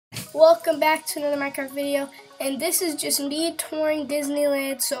Welcome back to another Minecraft video, and this is just me touring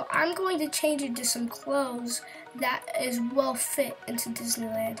Disneyland. So I'm going to change it to some clothes that is well fit into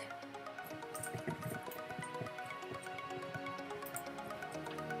Disneyland.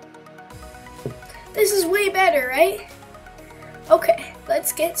 This is way better, right? Okay,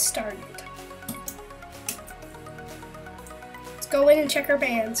 let's get started. Let's go in and check our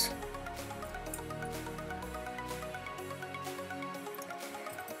bands.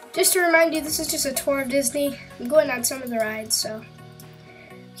 Just to remind you, this is just a tour of Disney. I'm going on some of the rides, so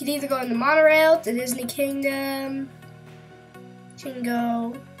you can either go on the monorail, the Disney Kingdom. You can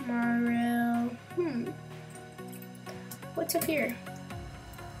go monorail. What's up here?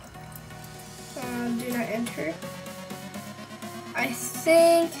 Do not enter. I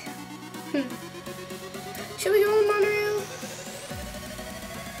think. Should we go on the monorail?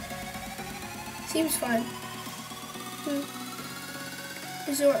 Seems fun.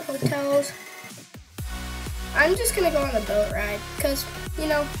 Resort hotels. I'm just gonna go on the boat ride because, you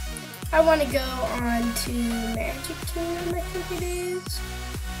know, I want to go on to Magic Kingdom, I think it is.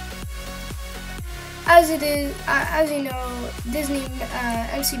 As you know, Disney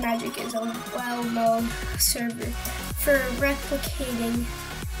MC Magic is a well-known server for replicating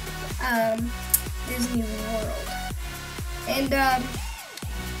Disney World. And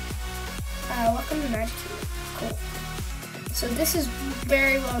welcome to Magic Kingdom. Cool. So this is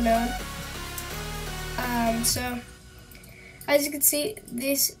very well known. So as you can see,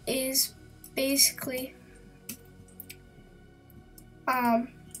 this is basically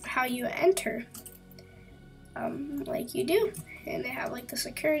how you enter, like you do. And they have like the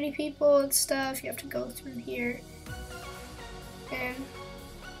security people and stuff. You have to go through here, and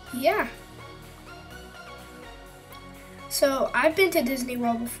yeah. So I've been to Disney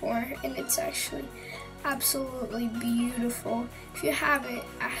World before, and it's actually absolutely beautiful. If you haven't,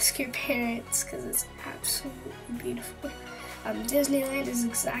 ask your parents because it's absolutely beautiful. Disneyland is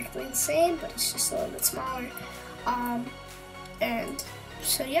exactly the same, but it's just a little bit smaller. And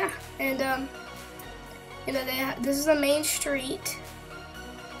so yeah, and you know, this is the main street.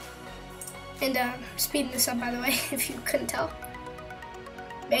 And speeding this up, by the way, if you couldn't tell.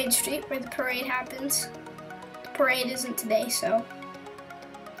 Main Street where the parade happens. The parade isn't today, so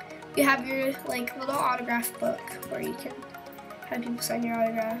you have your like little autograph book where you can have people sign your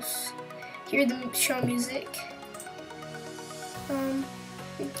autographs. Hear them show music.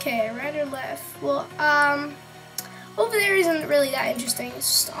 Okay, right or left? Well, over there isn't really that interesting.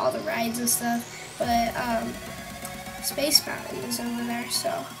 It's just all the rides and stuff. But Space Mountain is over there,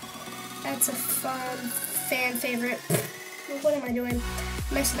 so that's a fun fan favorite. What am I doing?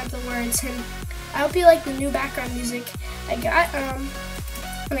 Messing up the words. And I hope you like the new background music I got.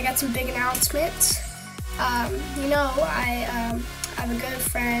 And I got some big announcements. You know, I have a good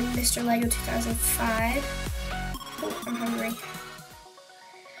friend, Mr. Lego 2005. Oh, I'm hungry.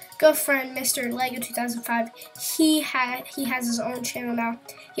 Good friend, Mr. Lego 2005. He has his own channel now.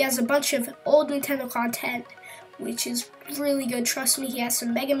 He has a bunch of old Nintendo content, which is really good. Trust me, he has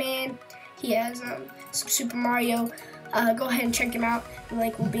some Mega Man. He has some Super Mario. Go ahead and check him out. The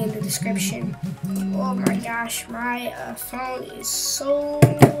link will be in the description. Oh my gosh, my phone is so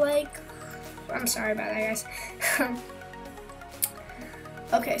I'm sorry about that, guys.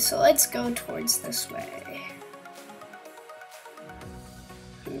 Okay, so let's go towards this way.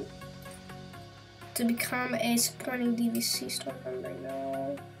 To become a supporting DVC store member,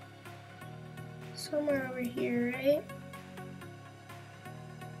 no. Somewhere over here, right?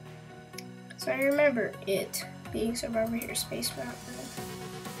 So I remember it being somewhere over here, Space Mountain.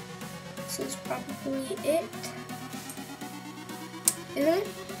 This is probably it. Isn't it?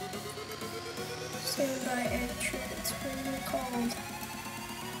 Standby entrance, what is it called?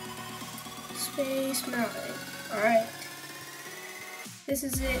 Space Mountain. Alright. This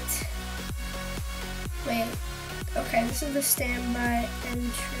is it. Wait. Okay, this is the standby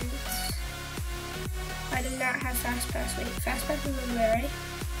entrance. I did not have Fast Pass. Wait, Fast Pass is over there, right?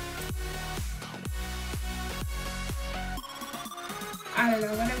 I don't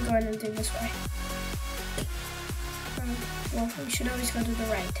know, but I'm going into this way. Well, we should always go to the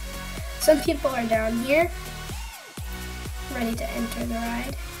right. Some people are down here, ready to enter the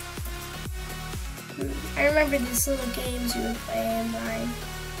ride. I remember these little games you would play in line.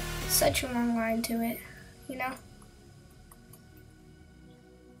 Such a long line to it, you know?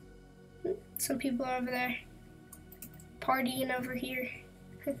 Some people are over there, partying over here.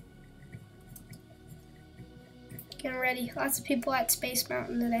 Getting ready. Lots of people at Space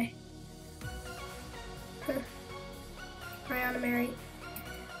Mountain today. Mariana Mary.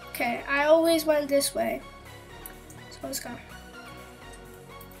 Okay, I always went this way. So let's go.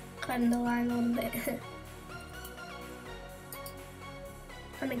 cutting the line a little bit.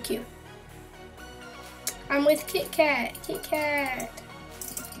 I'm in queue. I'm with Kit Kat. Kit Kat.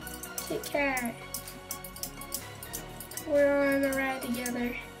 Kit Kat. We're on the ride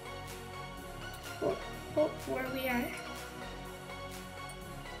together. Oh, where are we at?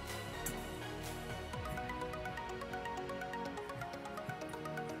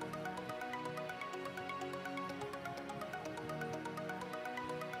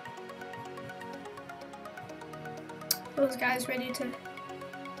 Those guys ready to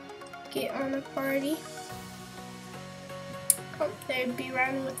get on the party. Oh, they'd be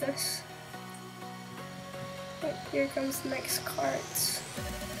riding with us. Oh, here comes the next carts.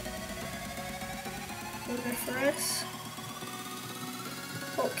 Those are for us.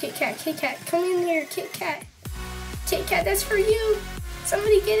 Oh, Kit Kat, Kit Kat, come in here, Kit Kat. Kit Kat, that's for you.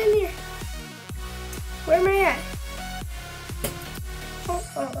 Somebody get in here. Where am I at?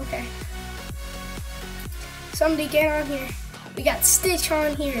 Oh, okay. Somebody get on here. We got Stitch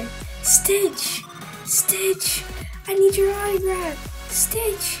on here. Stitch! Stitch! I need your autograph.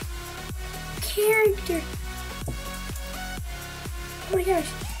 Stitch! Character! Oh my gosh.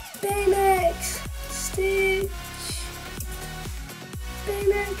 Baymax! Stitch!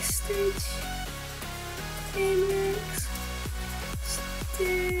 Baymax! Stitch! Baymax!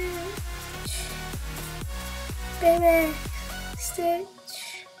 Stitch! Baymax! Stitch!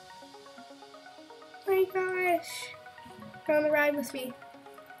 Oh my gosh. Go on the ride with me.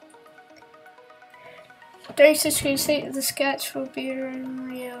 During Stitch State, the sketch will be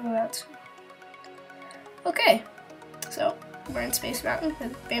real. That's okay. So we're in Space Mountain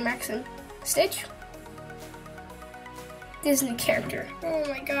with Baymax and Stitch. Disney character. Oh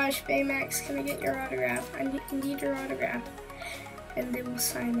my gosh, Baymax, can I get your autograph? I need your autograph. And they will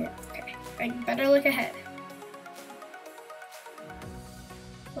sign it. Okay, I better look ahead.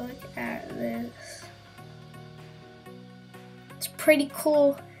 Look at this. It's pretty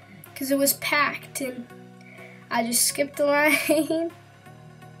cool because it was packed and I just skipped the line.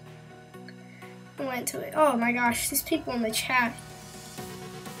 Went to it. Oh my gosh, these people in the chat.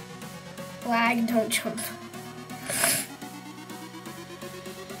 Lag, don't jump.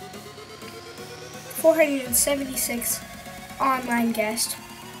 476 online guests,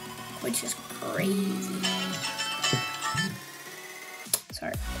 which is crazy.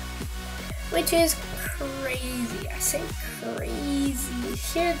 Sorry. Which is crazy. I say crazy.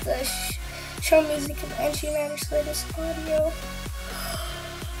 Hear the show music of Angie Matters latest audio.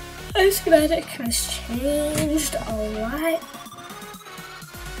 Our schematic has changed a lot.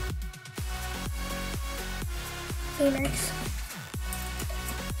 Baymax.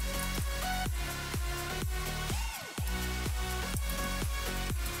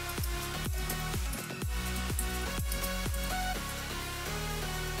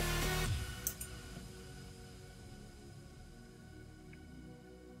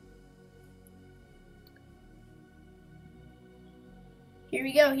 Here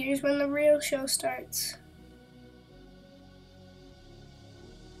we go. Here's when the real show starts.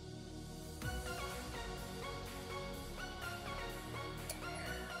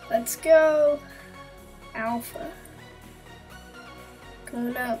 Let's go. Alpha.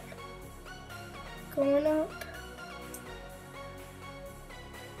 Going up. Going up.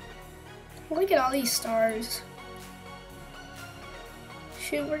 Look at all these stars.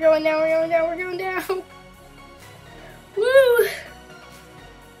 Shoot, we're going down, we're going down, we're going down. Woo!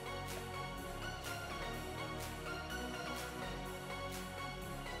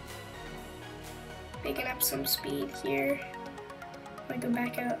 Picking up some speed here. I go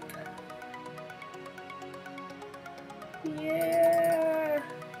back up. Yeah.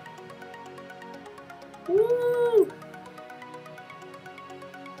 Woo!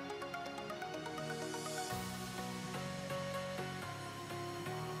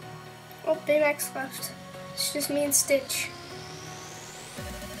 Oh, Baymax left. It's just me and Stitch.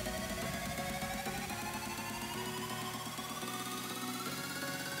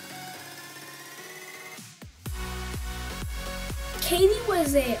 Katie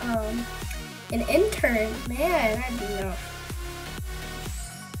was an intern. Man, I didn't know.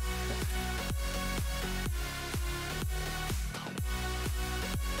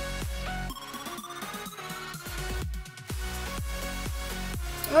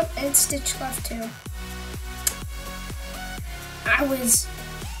 Oh, and Stitch left too.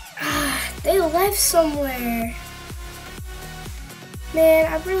 They left somewhere.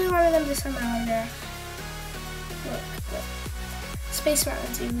 Man, I really wanted them to sign my autograph. Look. Space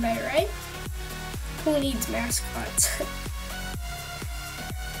Mountain's even better, right? Who needs mascots?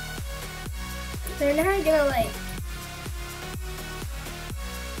 They're not gonna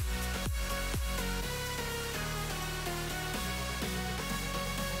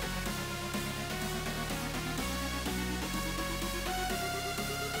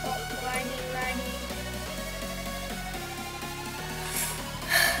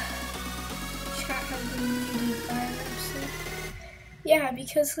Yeah,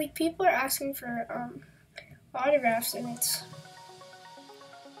 because like people are asking for autographs, and it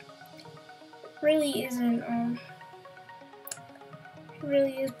really isn't it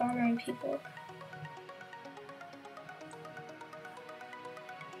really is bothering people.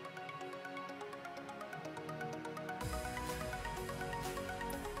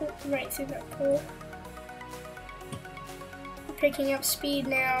 Right through that pool. I'm picking up speed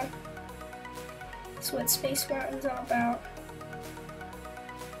now. That's what Space Mountain's all about.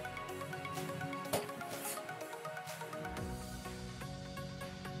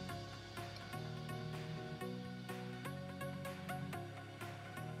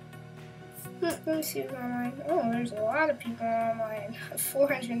 Let me see who's online. Oh, there's a lot of people online.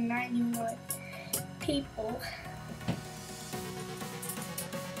 491 people.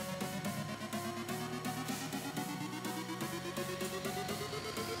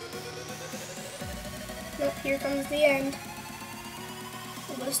 Nope, here comes the end.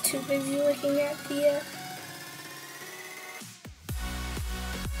 I was too busy looking at the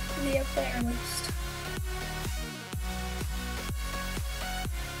player list.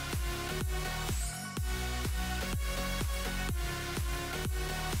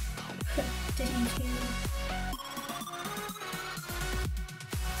 Did he do?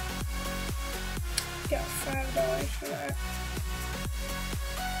 Got $5 for that.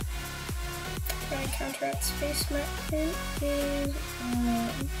 My encounter at Space Mountain is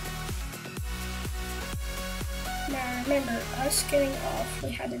now remember, us getting off,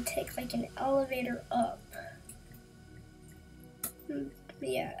 we had to take like an elevator up.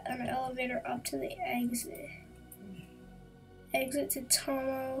 Yeah, an elevator up to the exit. Exit to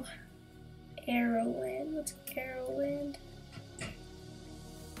Tomo Aeroland. What's Aeroland?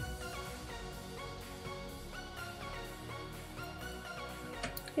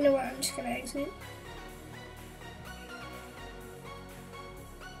 You know what? I'm just gonna exit.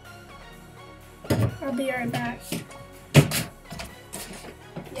 I'll be right back.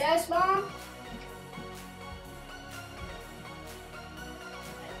 Yes, Mom?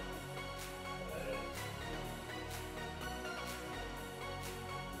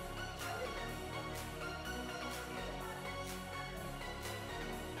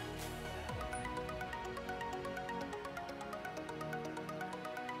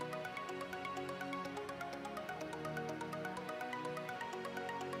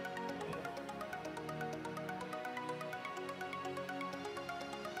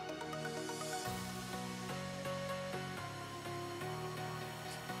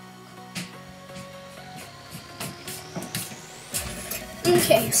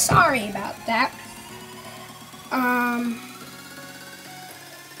 Okay, sorry about that.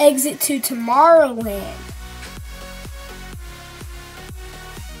 Exit to Tomorrowland.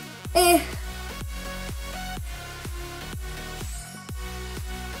 Okay,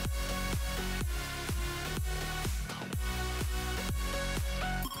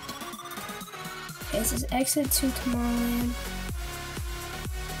 this is exit to Tomorrowland.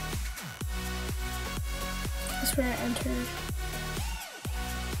 That's where I entered.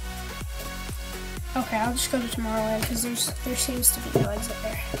 Okay, I'll just go to Tomorrowland because there seems to be no exit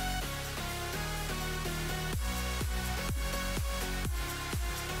there.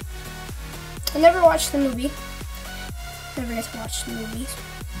 I never watched the movie. Never get to watch the movies.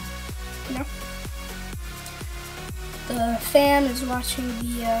 You know? The fan is watching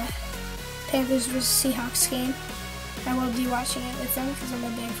the Panthers vs. Seahawks game. I will be watching it with them because I'm a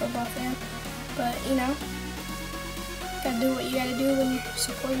big football fan. But, you know, gotta do what you gotta do when you're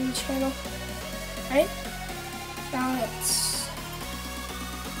supporting the channel. Right? Now let's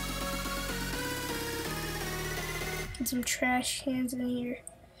get some trash cans in here.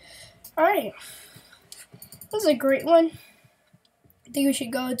 Alright. This is a great one. I think we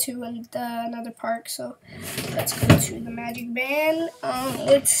should go to another park, so let's go to the Magic Band.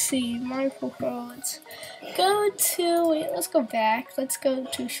 Let's see, Mario Pro. Let's go to, wait, let's go back. Let's go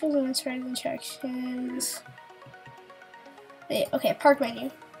to Children's Rides and Attractions. Wait, okay, park menu.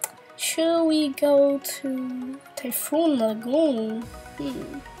 Should we go to Typhoon Lagoon?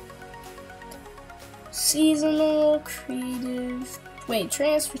 Seasonal, creative. Wait,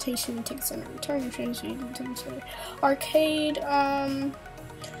 transportation, ticket center, return to transportation, ticket center, arcade,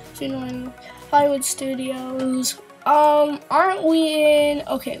 Hollywood Studios. Aren't we in?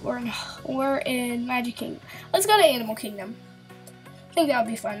 Okay, we're in Magic Kingdom. Let's go to Animal Kingdom. I think that'll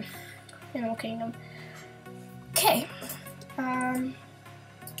be fun. Animal Kingdom. Okay.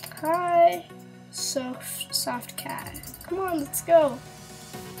 Hi, soft cat. Come on, let's go.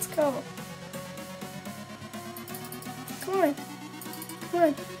 Let's go. Come on. Come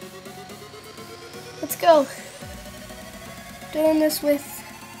on. Let's go. Doing this with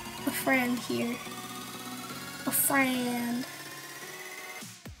a friend here. A friend.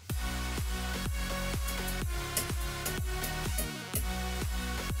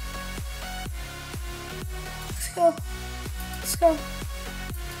 Let's go. Let's go.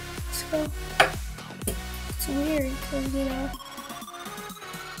 Let's go. It's weird because, you know,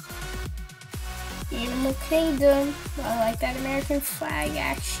 Animal Kingdom. I like that American flag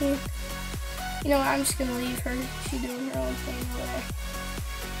action. You know what, I'm just gonna leave her. She's doing her own thing over there.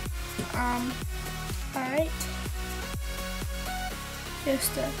 Alright.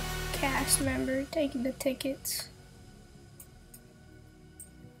 Just a cast member taking the tickets.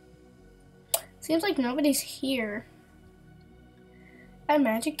 Seems like nobody's here at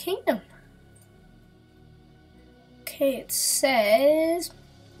Magic Kingdom. Okay, it says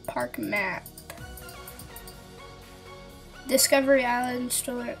park map. Discovery Island,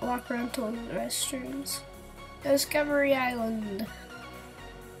 store, locker rental, restrooms. Discovery Island.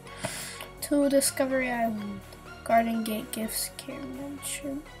 To Discovery Island. Garden Gate, gifts, camera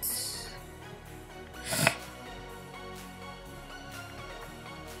entrance.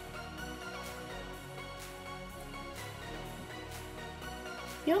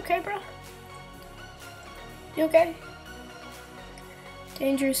 You okay, bro? You okay?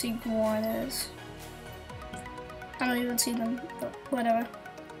 Dangerous iguanas. I don't even see them, but whatever.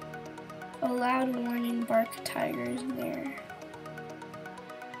 A loud warning, bark tigers there.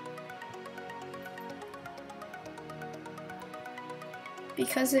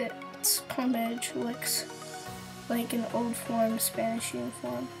 Because its plumage looks like an old form Spanish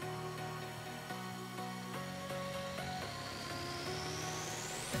uniform.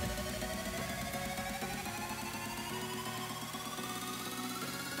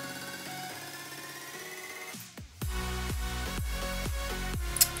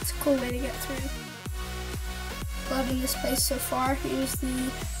 Cool way to get through. Loving this place so far. Here's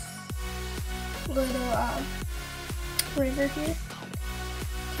the little river here.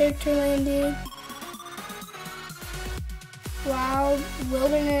 Character landing. Wild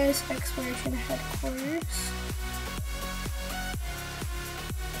Wilderness Exploration Headquarters.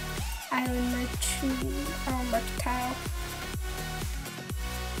 Island Mercantile.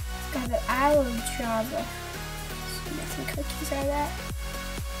 Got the Isle of Java. So we got some cookies out of that.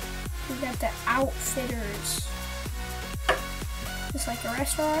 We got the Outfitters. Just like a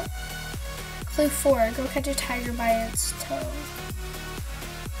restaurant. Clue 4, go catch a tiger by its toe.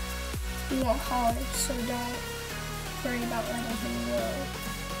 You won't holler, so don't worry about letting him go.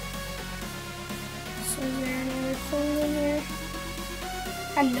 So is there any other clues in here?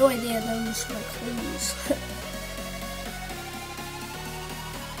 I have no idea those were clues.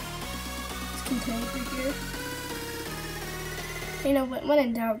 Let's continue through here. You know, when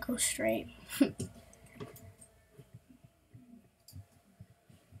in doubt, go straight. A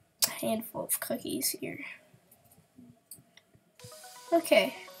handful of cookies here.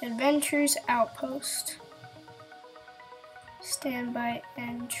 Okay, Adventures Outpost. Standby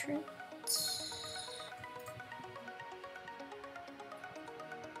entrance.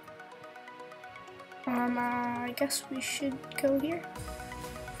 I guess we should go here.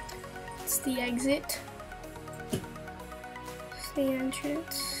 It's the exit. The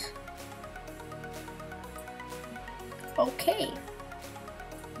entrance. Okay.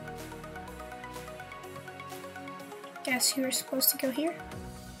 Guess you were supposed to go here.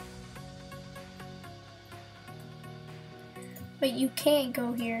 But you can't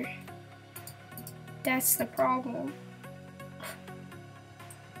go here. That's the problem.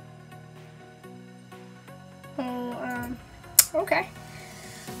 Oh, okay.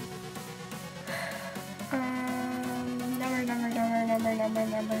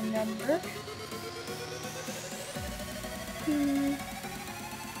 Number.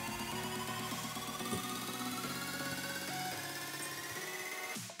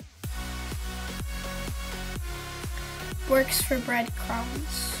 Works for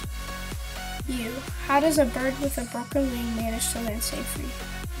breadcrumbs. You. How does a bird with a broken wing manage to land safely?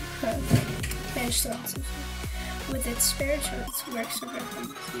 With its spare choice, works for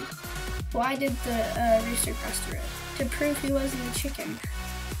breadcrumbs. You. Why did the rooster cross the road? To prove he wasn't a chicken.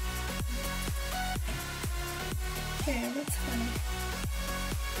 Okay, that's funny.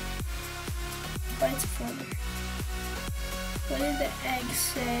 Quite funny. What did the egg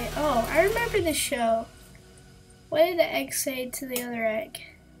say? Oh, I remember the show. What did the egg say to the other egg?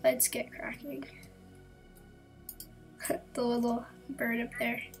 Let's get cracking. The little bird up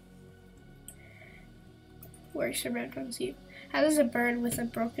there. Works for breadcrumbs. You. How does a bird with a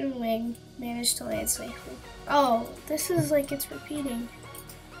broken wing manage to land safely? Oh, this is like it's repeating.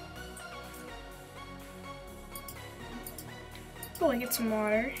 Oh, I get some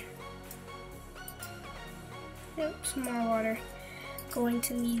water. Yep, some more water. Going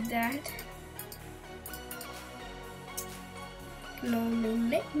to need that. Can only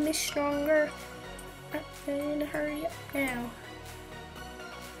make me stronger. I'm gonna hurry up now.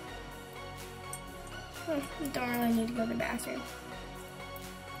 Oh, don't really need to go to the bathroom.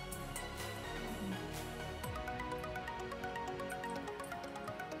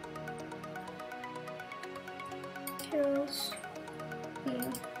 Kills.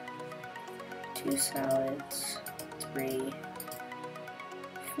 2 salads. 3,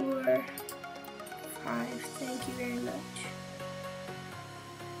 4, 5. Thank you very much.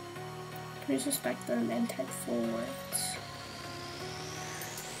 Please respect them and head forwards.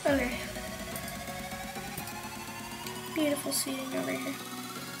 Okay. Beautiful seating over here.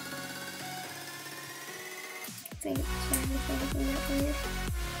 I think it's anything up here.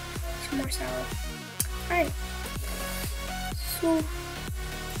 2 more salad. Alright. So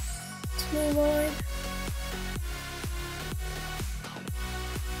let's move on.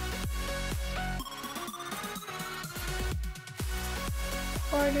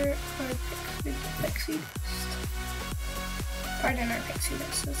 Pardon our pixie dust. Pardon our pixie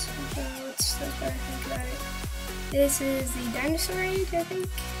dust. That's what I think about it. This is the dinosaur age, I think.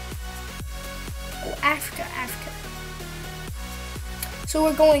 Oh, Africa. So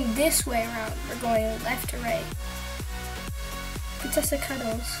we're going this way around. We're going left to right. Princessa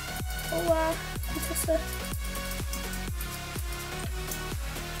Cuddles. Oh wow, Princessa.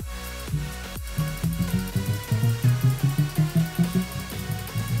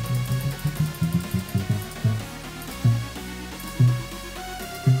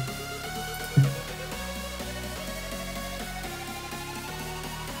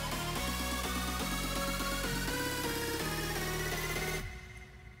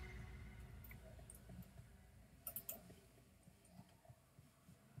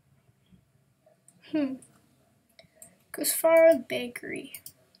 Kusfara Bakery.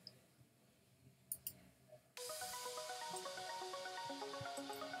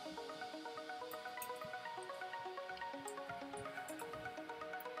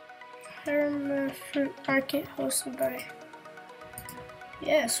 Herma Fruit Market hosted by.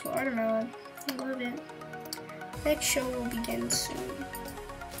 Yes, watermelon. I love it. Next show will begin soon.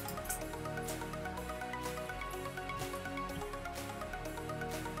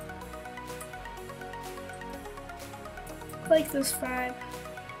 Like this vibe.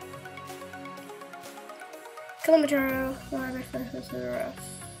 Kilimanjaro, water fences to the rough.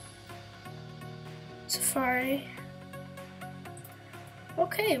 Safari.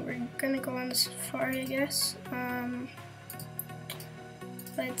 Okay, we're gonna go on the safari, I guess.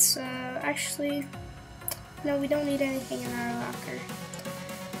 Let's actually, no, we don't need anything in our locker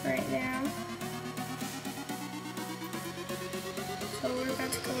right now. So we're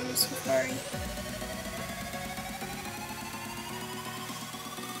about to go on the safari.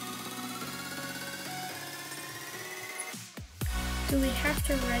 Do we have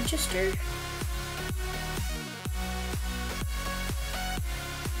to register?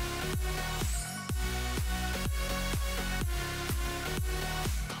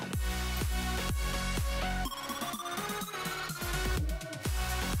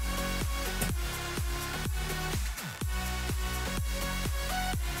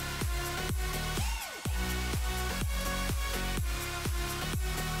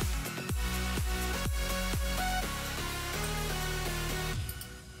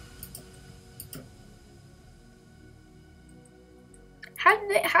 How did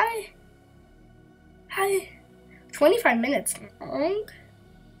they, how 25 minutes long?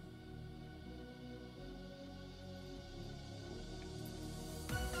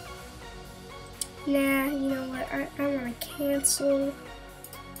 Nah, you know what, I wanna cancel.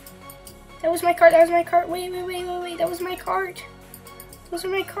 That was my cart, wait, that was my cart. Those are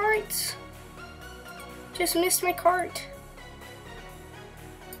my carts. Just missed my cart.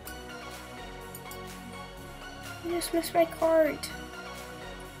 I just missed my cart.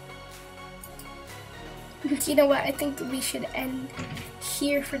 You know what, I think we should end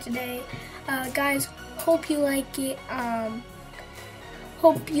here for today. Guys, hope you like it.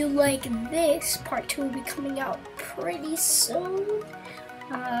 Hope you like this. Part 2 will be coming out pretty soon.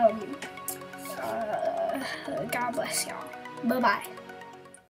 God bless y'all. Bye-bye.